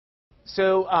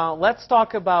So let's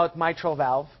talk about mitral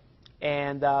valve,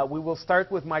 and we will start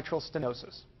with mitral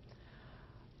stenosis.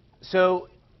 So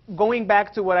going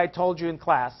back to what I told you in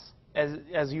class,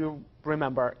 as you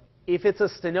remember, if it's a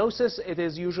stenosis, it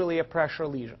is usually a pressure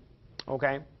lesion.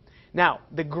 Okay? Now,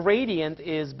 the gradient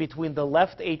is between the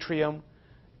left atrium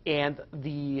and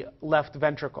the left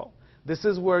ventricle. This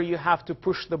is where you have to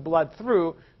push the blood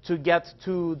through to get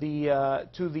to the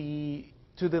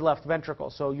left ventricle.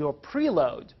 So your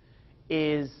preload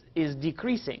is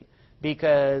decreasing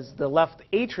because the left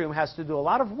atrium has to do a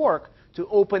lot of work to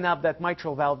open up that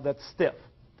mitral valve that's stiff.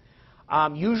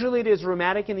 Usually it is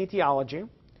rheumatic in etiology,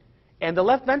 and the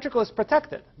left ventricle is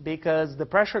protected because the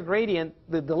pressure gradient,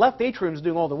 the left atrium is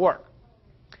doing all the work.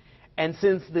 And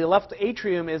since the left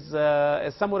atrium is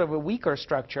somewhat of a weaker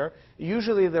structure,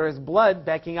 usually there is blood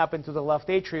backing up into the left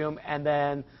atrium, and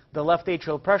then the left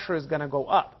atrial pressure is going to go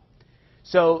up.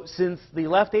 So since the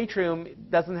left atrium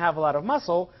doesn't have a lot of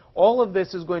muscle, all of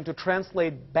this is going to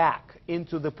translate back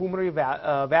into the pulmonary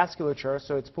vasculature.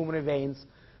 So it's pulmonary veins,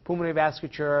 pulmonary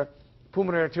vasculature,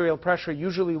 pulmonary arterial pressure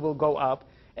usually will go up,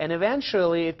 and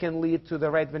eventually it can lead to the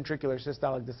right ventricular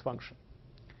systolic dysfunction.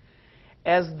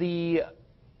 As the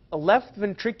left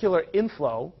ventricular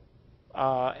inflow,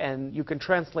 and you can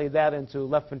translate that into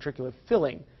left ventricular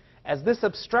filling, as this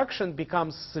obstruction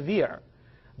becomes severe,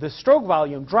 the stroke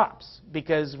volume drops.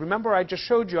 Because remember, I just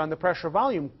showed you on the pressure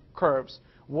volume curves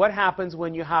what happens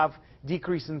when you have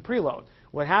decrease in preload.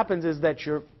 What happens is that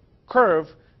your curve,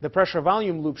 the pressure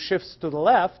volume loop, shifts to the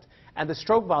left, and the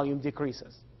stroke volume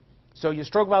decreases. So your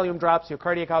stroke volume drops, your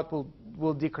cardiac output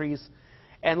will decrease.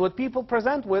 And what people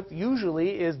present with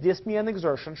usually is dyspnea and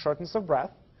exertion, shortness of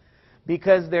breath.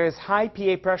 Because there is high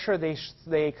PA pressure,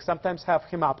 they sometimes have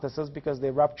hemoptysis because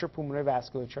they rupture pulmonary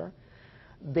vasculature.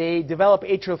 They develop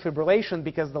atrial fibrillation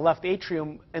because the left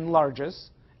atrium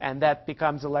enlarges, and that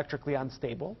becomes electrically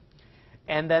unstable.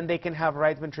 And then they can have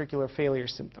right ventricular failure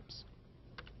symptoms.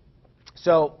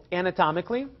 So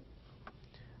anatomically,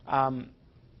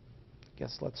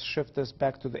 guess let's shift this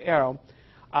back to the arrow.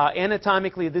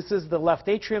 Anatomically, this is the left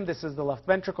atrium, this is the left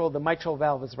ventricle, the mitral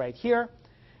valve is right here,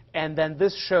 and then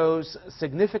this shows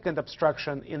significant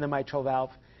obstruction in the mitral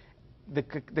valve.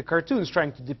 The cartoon is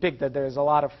trying to depict that there is a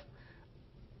lot of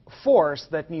force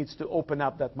that needs to open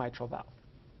up that mitral valve.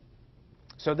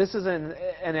 So this is an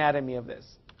anatomy of this.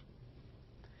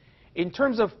 In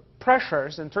terms of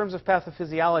pressures, in terms of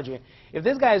pathophysiology, if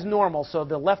this guy is normal, so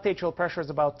the left atrial pressure is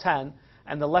about 10,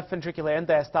 and the left ventricular end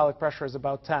diastolic pressure is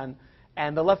about 10,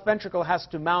 and the left ventricle has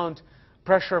to mount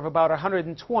pressure of about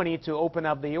 120 to open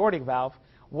up the aortic valve,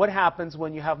 what happens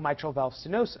when you have mitral valve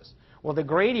stenosis? Well, the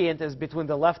gradient is between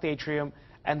the left atrium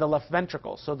and the left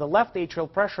ventricle. So the left atrial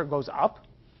pressure goes up,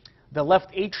 the left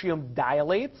atrium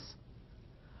dilates,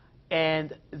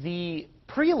 and the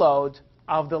preload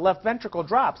of the left ventricle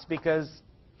drops because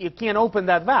you can't open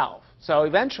that valve. So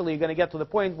eventually you're going to get to the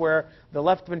point where the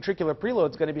left ventricular preload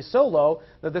is going to be so low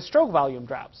that the stroke volume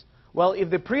drops. Well, if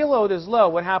the preload is low,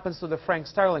 what happens to the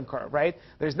Frank-Starling curve, right?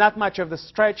 There's not much of the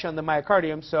stretch on the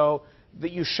myocardium, so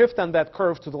that you shift on that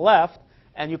curve to the left,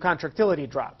 and your contractility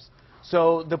drops.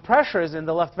 So the pressures in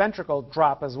the left ventricle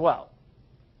drop as well.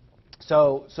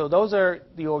 So those are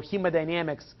your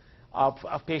hemodynamics of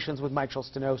patients with mitral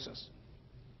stenosis.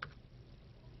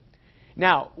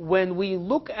 Now, when we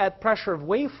look at pressure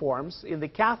waveforms in the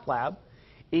cath lab,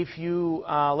 if you,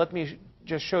 let me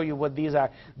just show you what these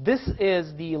are. This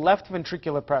is the left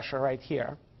ventricular pressure right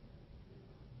here.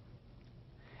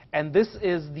 And this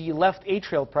is the left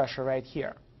atrial pressure right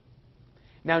here.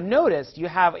 Now notice you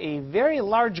have a very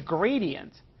large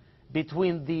gradient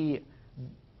between the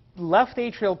left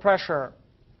atrial pressure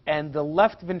and the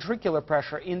left ventricular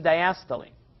pressure in diastole.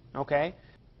 Okay?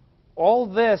 All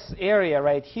this area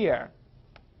right here,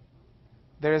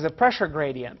 there is a pressure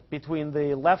gradient between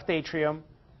the left atrium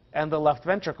and the left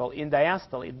ventricle in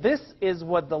diastole. This is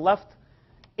what the left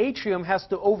atrium has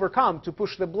to overcome to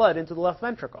push the blood into the left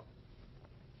ventricle.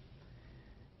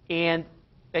 And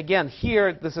again,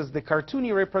 here, this is the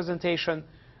cartoony representation.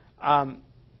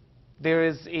 There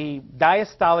is a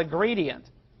diastolic gradient,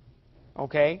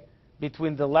 okay,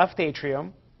 between the left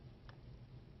atrium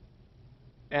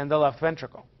and the left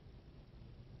ventricle.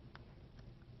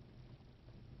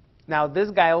 Now, this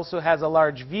guy also has a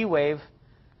large V wave,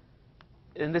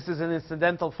 and this is an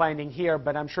incidental finding here,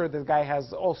 but I'm sure this guy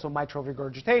has also mitral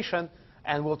regurgitation,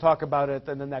 and we'll talk about it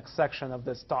in the next section of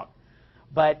this talk.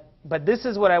 But this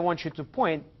is what I want you to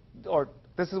point, or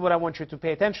this is what I want you to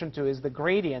pay attention to, is the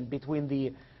gradient between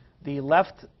the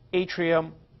left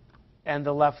atrium and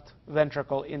the left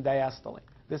ventricle in diastole.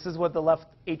 This is what the left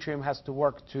atrium has to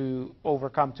work to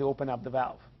overcome to open up the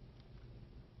valve.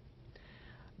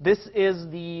 This is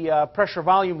the pressure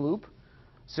volume loop.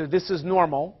 So this is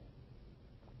normal.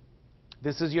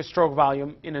 This is your stroke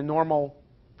volume in a normal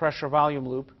pressure volume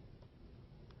loop.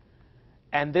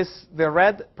 And the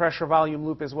red pressure volume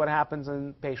loop is what happens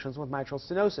in patients with mitral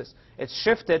stenosis. It's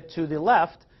shifted to the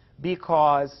left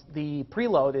because the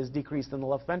preload is decreased in the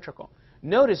left ventricle.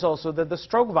 Notice also that the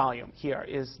stroke volume here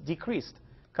is decreased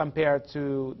compared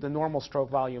to the normal stroke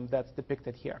volume that's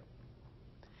depicted here.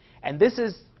 And this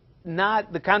is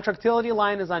not, the contractility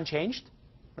line is unchanged,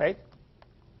 right?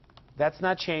 That's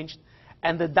not changed.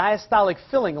 And the diastolic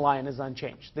filling line is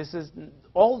unchanged.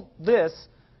 All this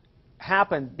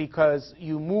happened because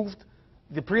you moved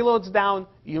the preloads down,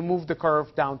 you moved the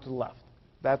curve down to the left.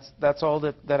 That's all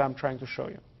that I'm trying to show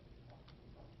you.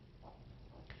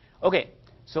 Okay,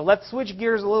 so let's switch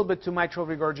gears a little bit to mitral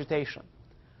regurgitation.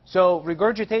 So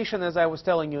regurgitation, as I was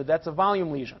telling you, that's a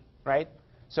volume lesion, right?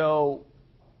 So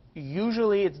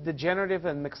usually it's degenerative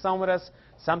and myxomatous.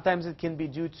 Sometimes it can be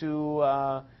due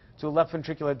to left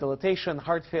ventricular dilatation,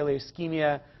 heart failure,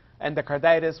 ischemia,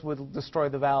 endocarditis will destroy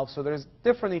the valve. So there's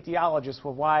different etiologies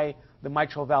for why the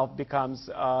mitral valve becomes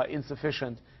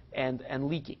insufficient and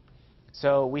leaky.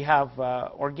 So we have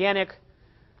organic,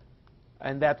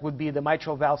 and that would be the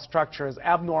mitral valve structure is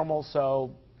abnormal.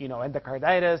 So,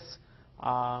 endocarditis,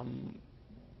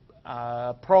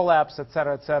 prolapse, et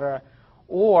cetera,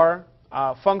 or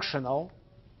functional.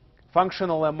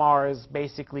 Functional MR is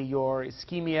basically your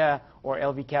ischemia or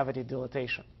LV cavity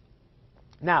dilatation.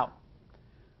 Now,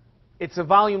 it's a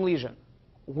volume lesion.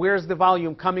 Where's the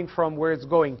volume coming from, where it's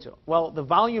going to? Well, the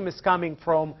volume is coming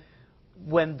from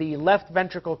when the left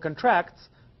ventricle contracts,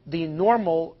 the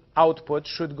normal output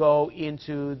should go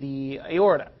into the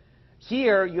aorta.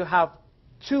 Here you have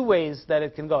two ways that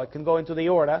it can go. It can go into the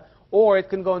aorta, or it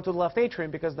can go into the left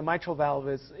atrium because the mitral valve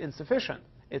is insufficient.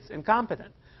 It's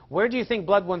incompetent. Where do you think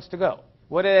blood wants to go?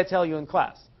 What did I tell you in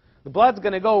class? The blood's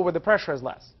going to go where the pressure is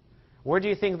less. Where do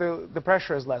you think the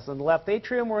pressure is less, in the left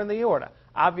atrium or in the aorta?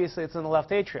 Obviously, it's in the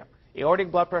left atrium. Aortic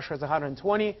blood pressure is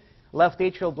 120. Left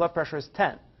atrial blood pressure is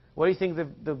 10. Where do you think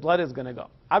the blood is going to go?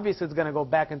 Obviously, it's going to go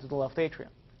back into the left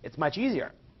atrium. It's much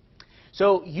easier.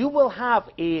 So you will have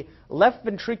a left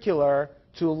ventricular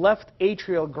to left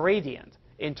atrial gradient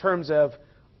in terms of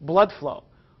blood flow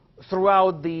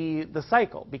throughout the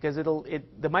cycle, because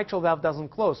the mitral valve doesn't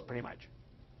close pretty much.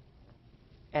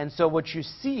 And so what you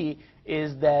see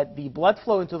is that the blood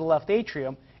flow into the left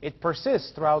atrium, it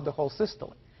persists throughout the whole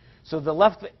systole. So the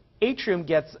left atrium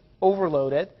gets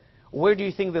overloaded. Where do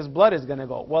you think this blood is going to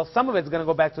go? Well, some of it's going to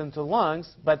go back into the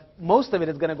lungs, but most of it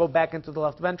is going to go back into the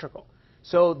left ventricle.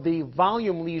 So the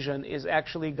volume lesion is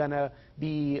actually going to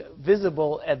be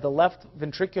visible at the left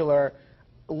ventricular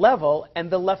level,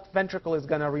 and the left ventricle is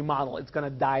going to remodel. It's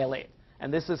going to dilate.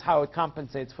 And this is how it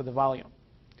compensates for the volume.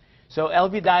 So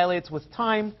LV dilates with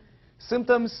time.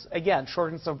 Symptoms, again,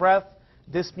 shortness of breath,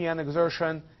 dyspnea and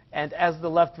exertion, and as the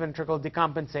left ventricle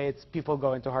decompensates, people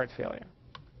go into heart failure.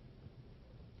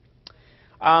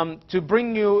 To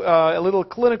bring you a little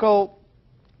clinical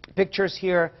pictures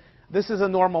here, this is a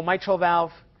normal mitral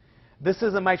valve. This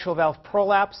is a mitral valve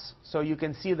prolapse, so you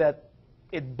can see that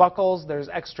it buckles, there's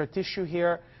extra tissue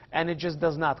here, and it just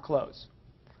does not close.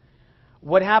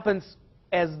 What happens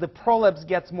as the prolapse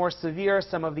gets more severe,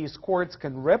 some of these cords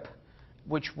can rip,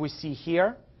 which we see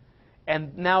here.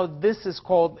 And now this is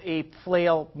called a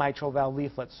flail mitral valve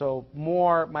leaflet, so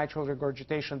more mitral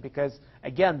regurgitation because,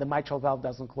 again, the mitral valve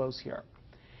doesn't close here.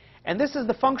 And this is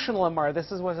the functional MR.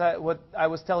 This is what I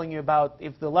was telling you about.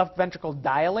 If the left ventricle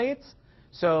dilates,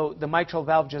 so the mitral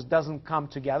valve just doesn't come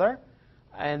together,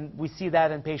 and we see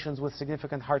that in patients with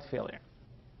significant heart failure.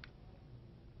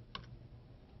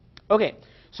 Okay,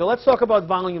 so let's talk about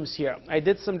volumes here. I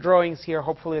did some drawings here.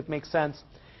 Hopefully it makes sense.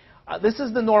 This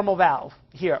is the normal valve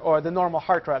here, or the normal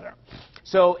heart rather.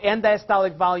 So end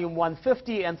diastolic volume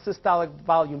 150 and systolic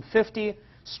volume 50.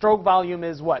 Stroke volume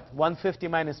is what? 150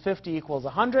 minus 50 equals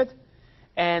 100.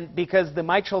 And because the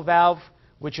mitral valve,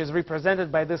 which is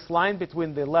represented by this line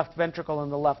between the left ventricle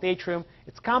and the left atrium,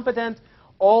 it's competent,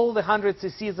 all the 100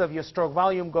 cc's of your stroke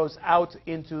volume goes out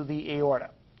into the aorta.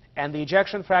 And the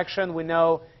ejection fraction, we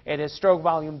know it is stroke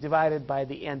volume divided by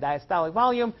the end diastolic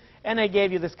volume. And I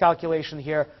gave you this calculation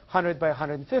here, 100 by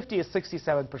 150 is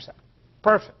 67%.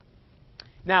 Perfect.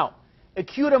 Now,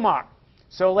 acute MR.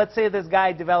 So let's say this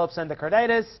guy develops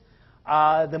endocarditis.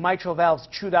 The mitral valve's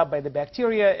chewed up by the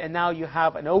bacteria, and now you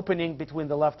have an opening between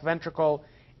the left ventricle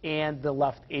and the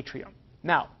left atrium.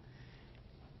 Now,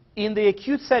 in the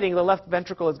acute setting, the left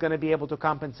ventricle is going to be able to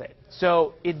compensate.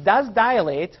 So it does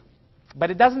dilate, but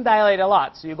it doesn't dilate a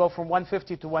lot. So you go from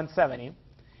 150 to 170.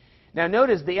 Now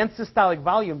notice the end systolic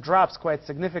volume drops quite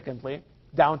significantly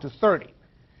down to 30.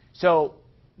 So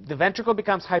the ventricle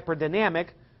becomes hyperdynamic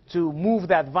to move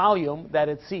that volume that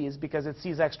it sees because it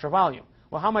sees extra volume.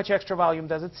 Well, how much extra volume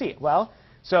does it see? Well,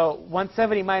 so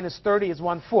 170 minus 30 is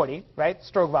 140, right?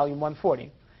 Stroke volume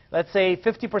 140. Let's say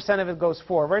 50% of it goes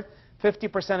forward,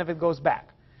 50% of it goes back.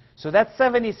 So that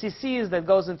 70 cc's that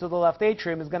goes into the left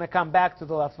atrium is going to come back to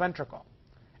the left ventricle.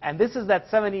 And this is that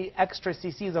 70 extra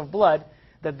cc's of blood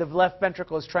that the left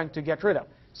ventricle is trying to get rid of.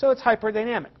 So it's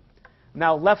hyperdynamic.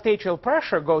 Now, left atrial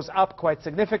pressure goes up quite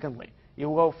significantly. You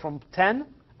go from 10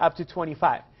 up to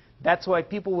 25. That's why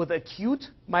people with acute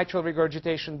mitral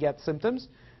regurgitation get symptoms.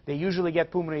 They usually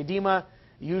get pulmonary edema.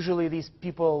 Usually these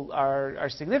people are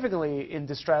significantly in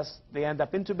distress. They end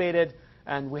up intubated,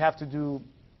 and we have to do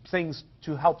things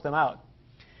to help them out.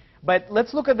 But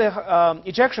let's look at the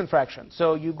ejection fraction.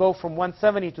 So you go from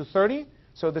 170 to 30.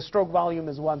 So the stroke volume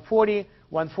is 140.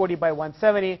 140 by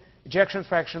 170. Ejection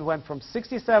fraction went from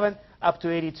 67 up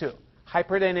to 82.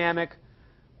 Hyperdynamic,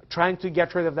 trying to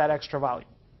get rid of that extra volume.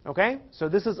 Okay? So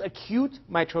this is acute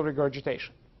mitral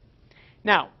regurgitation.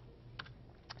 Now,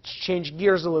 let's change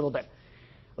gears a little bit.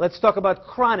 Let's talk about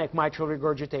chronic mitral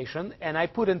regurgitation. And I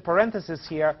put in parentheses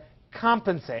here,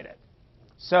 compensated.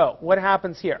 So what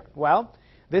happens here? Well,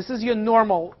 this is your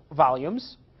normal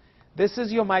volumes. This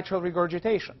is your mitral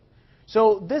regurgitation.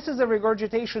 So this is a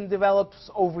regurgitation develops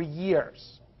over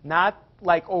years, not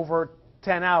like over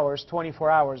 10 hours, 24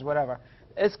 hours, whatever.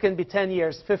 This can be 10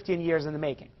 years, 15 years in the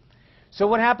making. So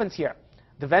what happens here?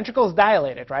 The ventricle is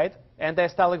dilated, right? And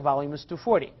diastolic volume is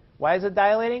 240. Why is it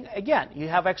dilating? Again, you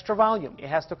have extra volume. It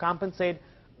has to compensate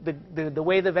the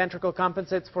way the ventricle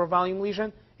compensates for a volume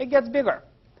lesion. It gets bigger.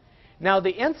 Now,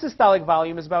 the end systolic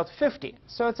volume is about 50.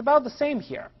 So it's about the same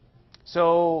here.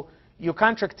 So your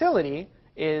contractility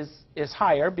is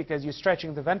higher because you're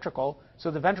stretching the ventricle. So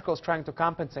the ventricle is trying to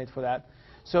compensate for that.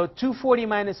 So 240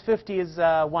 minus 50 is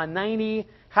 190.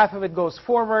 Half of it goes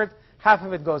forward. Half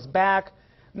of it goes back.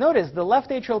 Notice the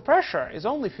left atrial pressure is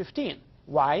only 15.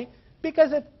 Why?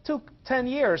 Because it took 10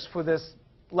 years for this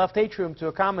left atrium to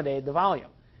accommodate the volume.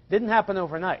 Didn't happen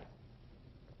overnight.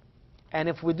 And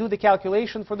if we do the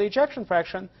calculation for the ejection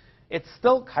fraction, it's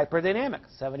still hyperdynamic,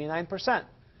 79%.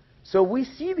 So we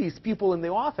see these people in the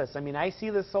office. I mean, I see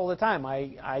this all the time.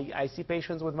 I see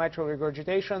patients with mitral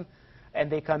regurgitation, and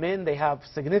they come in, they have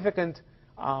significant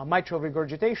mitral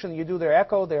regurgitation. You do their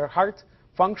echo, their heart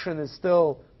function is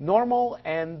still normal,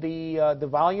 and the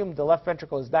volume, the left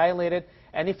ventricle is dilated.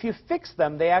 And if you fix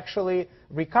them, they actually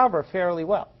recover fairly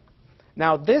well.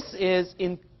 Now, this is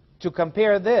to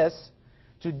compare this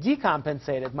to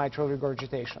decompensated mitral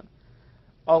regurgitation.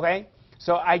 Okay?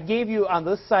 So I gave you on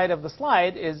this side of the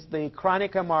slide is the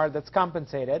chronic MR that's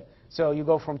compensated. So you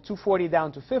go from 240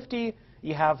 down to 50.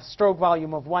 You have stroke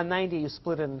volume of 190. You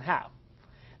split it in half.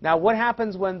 Now, what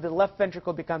happens when the left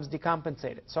ventricle becomes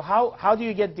decompensated? So how do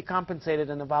you get decompensated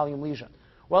in a volume lesion?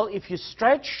 Well, if you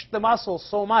stretch the muscle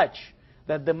so much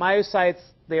that the myocytes,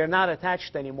 they are not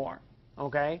attached anymore,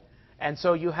 okay? And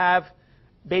so you have,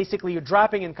 basically, you're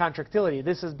dropping in contractility.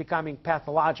 This is becoming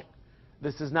pathologic.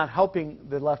 This is not helping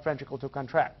the left ventricle to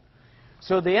contract.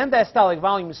 So the end diastolic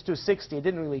volume is 260. It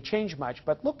didn't really change much.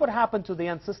 But look what happened to the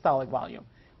end systolic volume.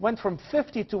 It went from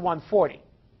 50 to 140.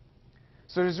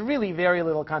 So there's really very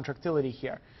little contractility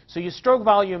here. So your stroke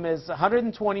volume is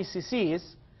 120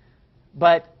 cc's,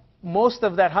 but most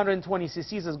of that 120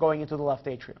 cc's is going into the left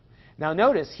atrium. Now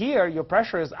notice here your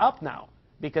pressure is up now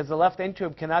because the left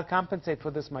atrium cannot compensate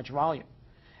for this much volume.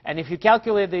 And if you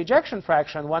calculate the ejection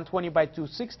fraction, 120 by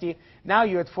 260, now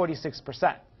you're at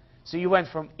 46%. So you went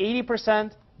from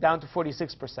 80% down to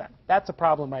 46%. That's a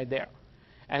problem right there.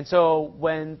 And so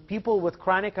when people with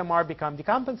chronic MR become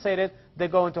decompensated, they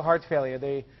go into heart failure.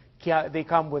 They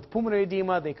come with pulmonary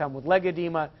edema, they come with leg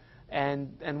edema,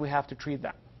 and we have to treat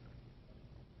them.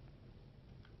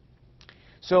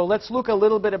 So let's look a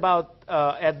little bit about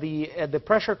at the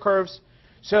pressure curves.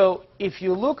 So if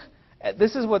you look,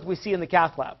 this is what we see in the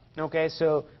cath lab. Okay,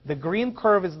 so the green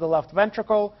curve is the left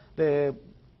ventricle, the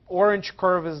orange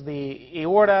curve is the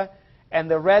aorta,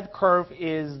 and the red curve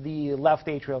is the left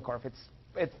atrial curve.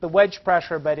 It's the wedge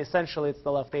pressure, but essentially it's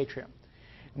the left atrium.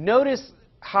 Notice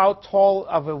how tall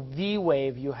of a V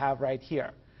wave you have right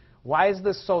here. Why is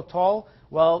this so tall?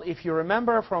 Well, if you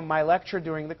remember from my lecture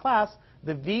during the class,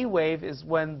 the V wave is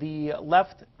when the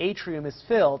left atrium is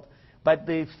filled, but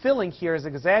the filling here is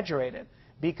exaggerated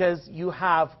because you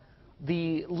have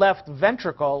the left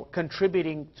ventricle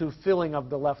contributing to filling of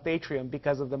the left atrium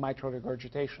because of the mitral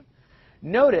regurgitation.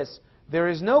 Notice there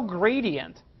is no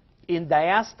gradient in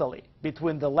diastole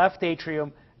between the left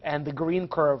atrium and the green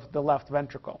curve, the left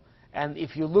ventricle. And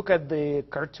if you look at the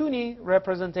cartoony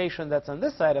representation that's on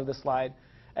this side of the slide,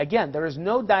 again, there is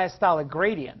no diastolic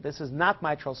gradient. This is not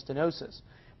mitral stenosis.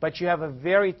 But you have a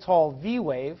very tall V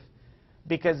wave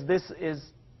because this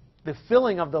is the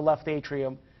filling of the left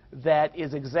atrium that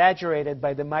is exaggerated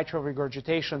by the mitral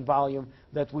regurgitation volume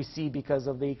that we see because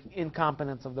of the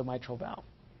incompetence of the mitral valve.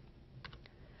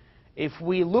 If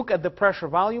we look at the pressure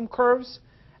volume curves,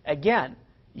 again,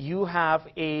 you have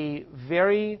a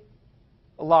very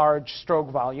large stroke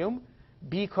volume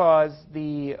because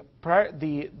the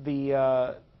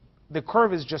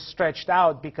curve is just stretched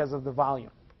out because of the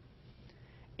volume.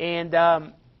 And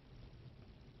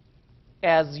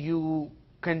as you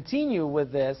continue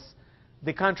with this,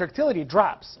 the contractility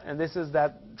drops. And this is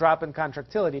that drop in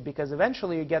contractility because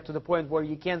eventually you get to the point where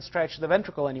you can't stretch the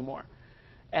ventricle anymore.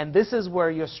 And this is where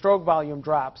your stroke volume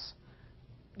drops.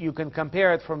 You can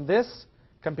compare it from this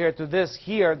compared to this.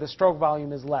 Here, the stroke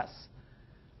volume is less.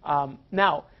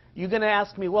 Now, you're going to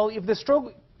ask me, well, if the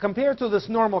stroke, compared to this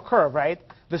normal curve, right,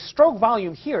 the stroke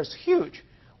volume here is huge.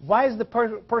 Why is the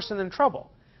person in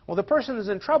trouble? Well, the person is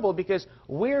in trouble because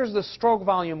where's the stroke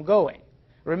volume going?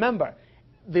 Remember,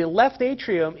 the left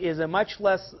atrium is a much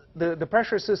less, the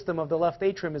pressure system of the left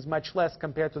atrium is much less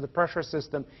compared to the pressure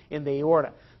system in the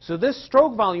aorta. So this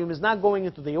stroke volume is not going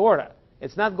into the aorta.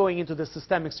 It's not going into the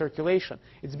systemic circulation.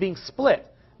 It's being split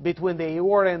between the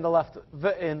aorta and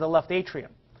the left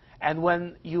atrium. And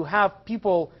when you have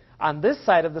people on this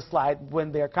side of the slide,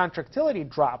 when their contractility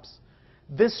drops,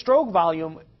 this stroke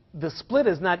volume, the split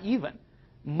is not even.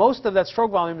 Most of that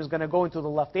stroke volume is going to go into the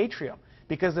left atrium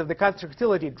because if the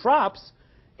contractility drops,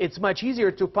 it's much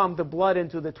easier to pump the blood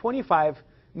into the 25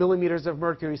 millimeters of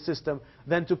mercury system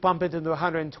than to pump it into the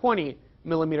 120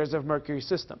 millimeters of mercury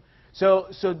system.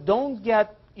 So don't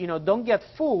get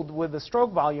fooled with the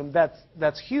stroke volume.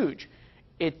 That's huge.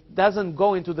 It doesn't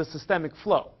go into the systemic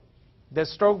flow. The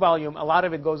stroke volume, a lot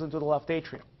of it goes into the left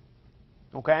atrium.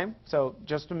 Okay? So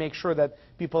just to make sure that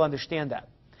people understand that.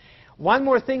 One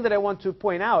more thing that I want to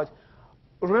point out.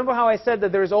 Remember how I said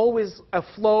that there's always a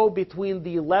flow between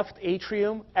the left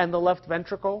atrium and the left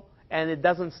ventricle, and it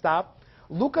doesn't stop?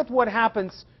 Look at what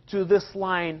happens to this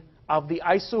line of the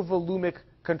isovolumic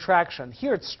contraction.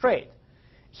 Here it's straight.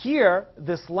 Here,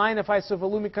 this line of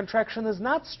isovolumic contraction is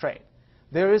not straight.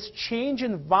 There is change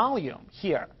in volume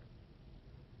here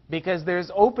because there's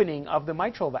opening of the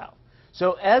mitral valve.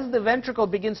 So as the ventricle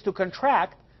begins to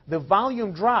contract, the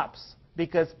volume drops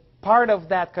because part of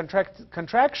that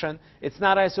contraction, it's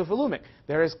not isovolumic.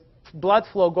 There is blood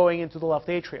flow going into the left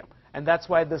atrium, and that's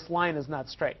why this line is not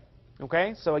straight.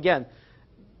 Okay? So again,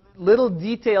 little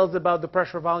details about the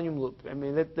pressure volume loop. I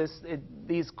mean,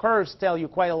 these curves tell you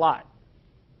quite a lot.